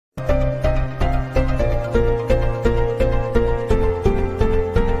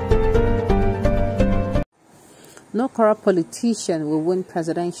No corrupt politician will win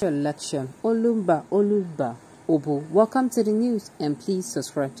presidential election. Olumba, Obu. Welcome to the news and please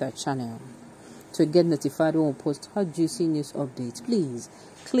subscribe to our channel. To get notified when we post hot juicy news updates, please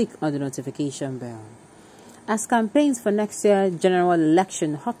click on the notification bell. As campaigns for next year's general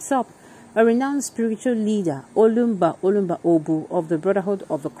election hots up, a renowned spiritual leader, Olumba Obu of the Brotherhood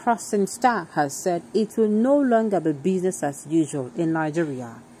of the Crossing Star, has said it will no longer be business as usual in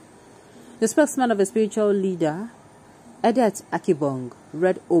Nigeria. The spokesman of the spiritual leader, Edet Akibong,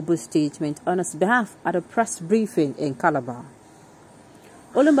 read Obu's statement on his behalf at a press briefing in Calabar.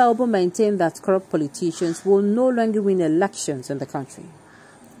 Olumba Obu maintained that corrupt politicians will no longer win elections in the country.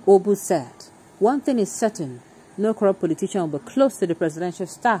 Obu said, "One thing is certain, no corrupt politician will be close to the presidential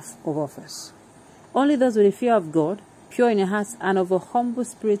staff of office. Only those with the fear of God, pure in heart and of a humble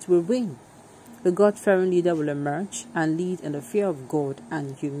spirit will win. The God-fearing leader will emerge and lead in the fear of God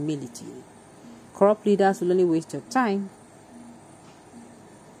and humility. Corrupt leaders will only waste your time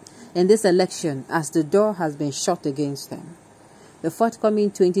in this election as the door has been shut against them. The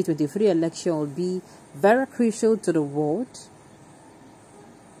forthcoming 2023 election will be very crucial to the world,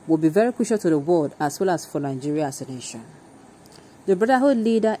 as well as for Nigeria as a nation." The Brotherhood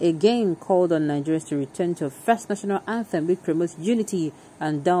leader again called on Nigerians to return to a first national anthem which promotes unity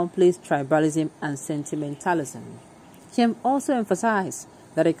and downplays tribalism and sentimentalism. He also emphasized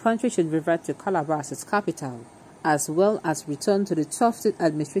that the country should revert to Calabar as its capital, as well as return to the 12-state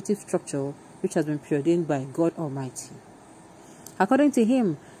administrative structure which has been preordained by God Almighty. According to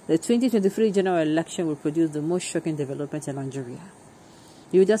him, the 2023 general election will produce the most shocking development in Nigeria.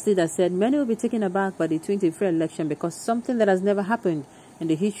 The religious leader said many will be taken aback by the 2023 election because something that has never happened in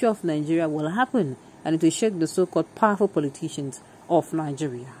the history of Nigeria will happen, and it will shake the so-called powerful politicians of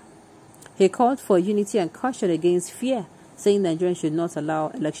Nigeria. He called for unity and caution against fear, saying Nigerians should not allow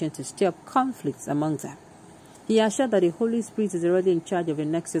elections to stir up conflicts among them. He assured that the Holy Spirit is already in charge of the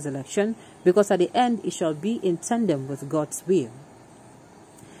next year's election because at the end it shall be in tandem with God's will.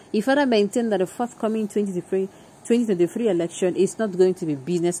 He further maintained that the forthcoming 2023 election is not going to be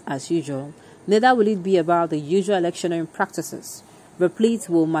business as usual, neither will it be about the usual electioneering practices, replete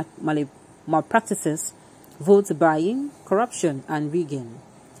with malpractices, vote buying, corruption, and rigging.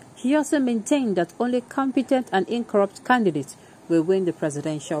 He also maintained that only competent and incorrupt candidates will win the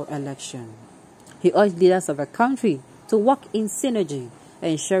presidential election. He urged leaders of the country to work in synergy,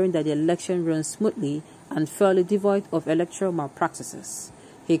 ensuring that the election runs smoothly and fairly devoid of electoral malpractices.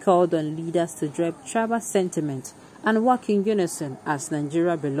 He called on leaders to drive tribal sentiment and work in unison as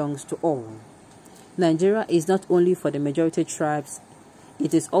Nigeria belongs to all. Nigeria is not only for the majority tribes,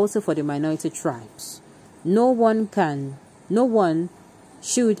 it is also for the minority tribes. No one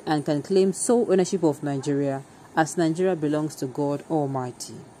should and can claim sole ownership of Nigeria, as Nigeria belongs to God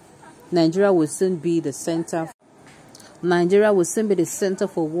Almighty. Nigeria will soon be the center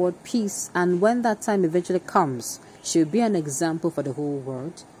for world peace, and when that time eventually comes, she will be an example for the whole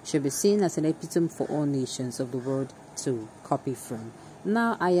world. She will be seen as an epitome for all nations of the world to copy from.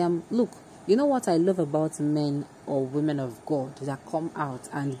 Now look, you know what I love about men or women of God that come out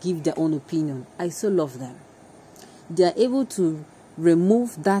and give their own opinion? I so love them. They are able to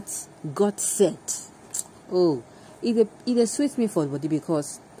remove that God said. Oh, it sweets me for the body,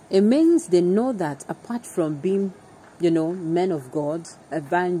 because it means they know that apart from being, men of God,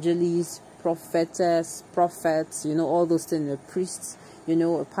 evangelists, prophets, all those things, priests,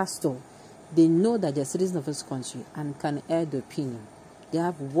 a pastor, they know that they're citizens of this country and can air the opinion. They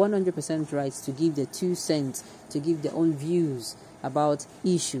have 100% rights to give their 2 cents, to give their own views about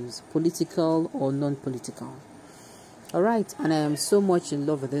issues, political or non-political. Alright, and I am so much in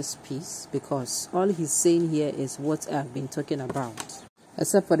love with this piece because all he's saying here is what I've been talking about.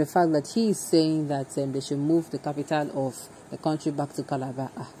 Except for the fact that he is saying that they should move the capital of the country back to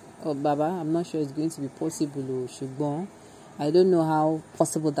Calabar. Oh, Baba, I'm not sure it's going to be possible, Shubon. I don't know how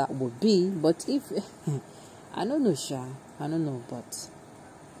possible that would be, but if... I don't know, but...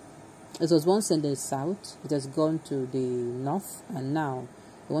 It was once in the south, it has gone to the north, and now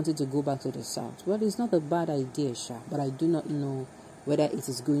they wanted to go back to the south. Well, it's not a bad idea, but I do not know whether it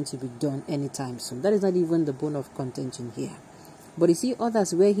is going to be done anytime soon. That is not even the bone of contention here. But you see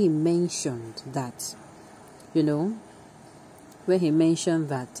others where he mentioned that, where he mentioned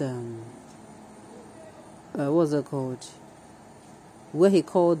that, what's it called? Where he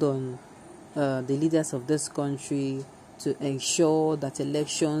called on the leaders of this country to ensure that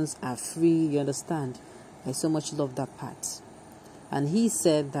elections are free, you understand? I so much love that part. And he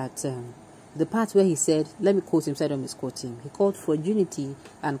said that, the part where he said, let me quote him, so I don't misquote him. He called for unity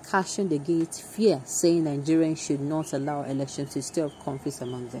and cautioned against fear, saying Nigerians should not allow elections to stir up conflicts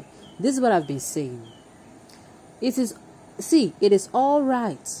among them. This is what I've been saying. It is, see, it is all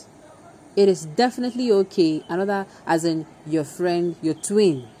right. It is definitely okay. Another, as in your friend, your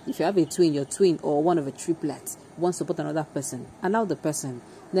twin. If you have a twin, your twin, or one of a triplet wants to support another person, allow the person.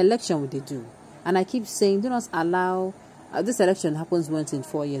 The election, what they do. And I keep saying, do not allow, this election happens once in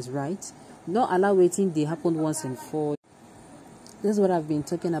 4 years, right? Don't allow waiting, they happen once in 4. This is what I've been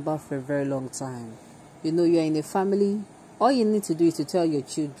talking about for a very long time. You know, you're in a family. All you need to do is to tell your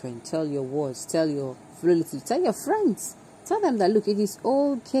children, tell your wards, tell your relatives, tell your friends. Tell them that, look, it is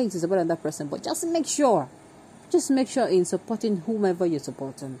okay to support another person, but just make sure in supporting whomever you're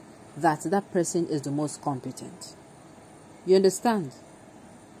supporting, that that person is the most competent. You understand?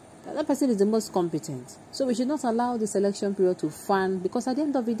 That person is the most competent. So we should not allow this election period to fan, because at the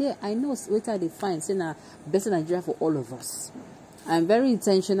end of the day, I know later they find saying better Nigeria for all of us. I'm very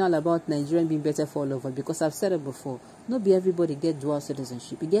intentional about Nigeria being better for all of us, because I've said it before. Not be everybody get dual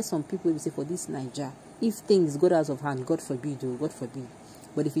citizenship. You get some people who say, for this Nigeria, if things go out of hand, God forbid, oh, God forbid.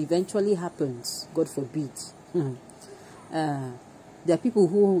 But if it eventually happens, God forbid, there are people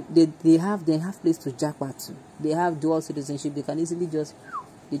who they have place to jackpot to. They have dual citizenship. They can easily just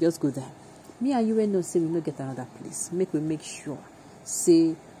go there. Me and you ain't no say we no get another place. Make sure.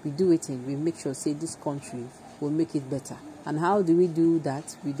 Say we do it in. We make sure say this country will make it better. And how do we do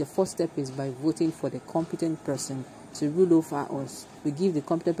that? The first step is by voting for the competent person to rule over us. We give the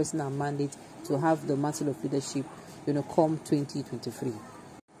competent person our mandate to have the mantle of leadership, come 2023.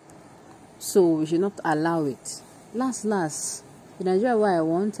 So we should not allow it. Last, in Nigeria, what I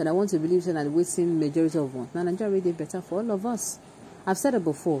want, and I want to believe that I'm waiting majority of one. Now Nigeria really better for all of us. I've said it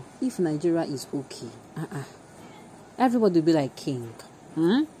before. If Nigeria is okay, everybody will be like king.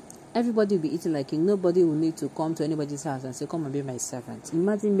 Everybody will be eating like king. Nobody will need to come to anybody's house and say, come and be my servant.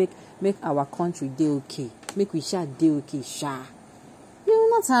 Imagine make our country dey okay. Make we shall dey okay, sha. You will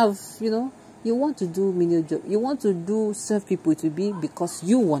not have, you want to do menial job. You want to do serve people. It will be because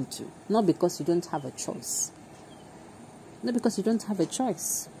you want to, not because you don't have a choice. Not because you don't have a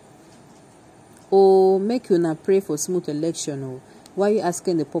choice. Or make you not pray for smooth election. Or why are you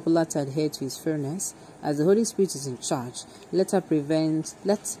asking the popular to adhere to his fairness? As the Holy Spirit is in charge, let it prevent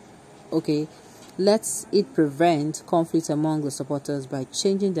conflict among the supporters by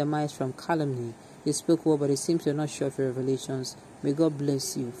changing their minds from calumny. You spoke well, but it seems you're not sure of your revelations. May God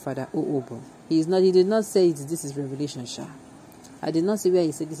bless you, Father Olumba. He did not say this is revelation, Sha. I did not see where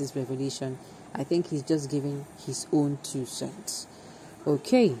he said this is revelation. I think he's just giving his own 2 cents.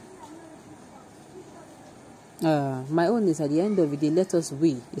 Okay. My own is, at the end of the day, let us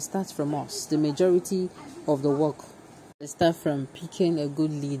it starts from us. The majority of the work, it starts from picking a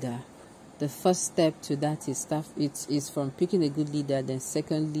good leader. The first step to that is from picking a good leader. Then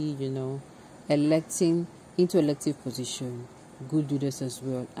secondly, electing into elective position good leaders as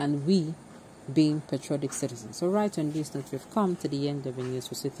well, and we being patriotic citizens. So right on this note, we've come to the end of the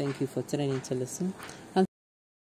news. We say thank you for tuning in to listen. And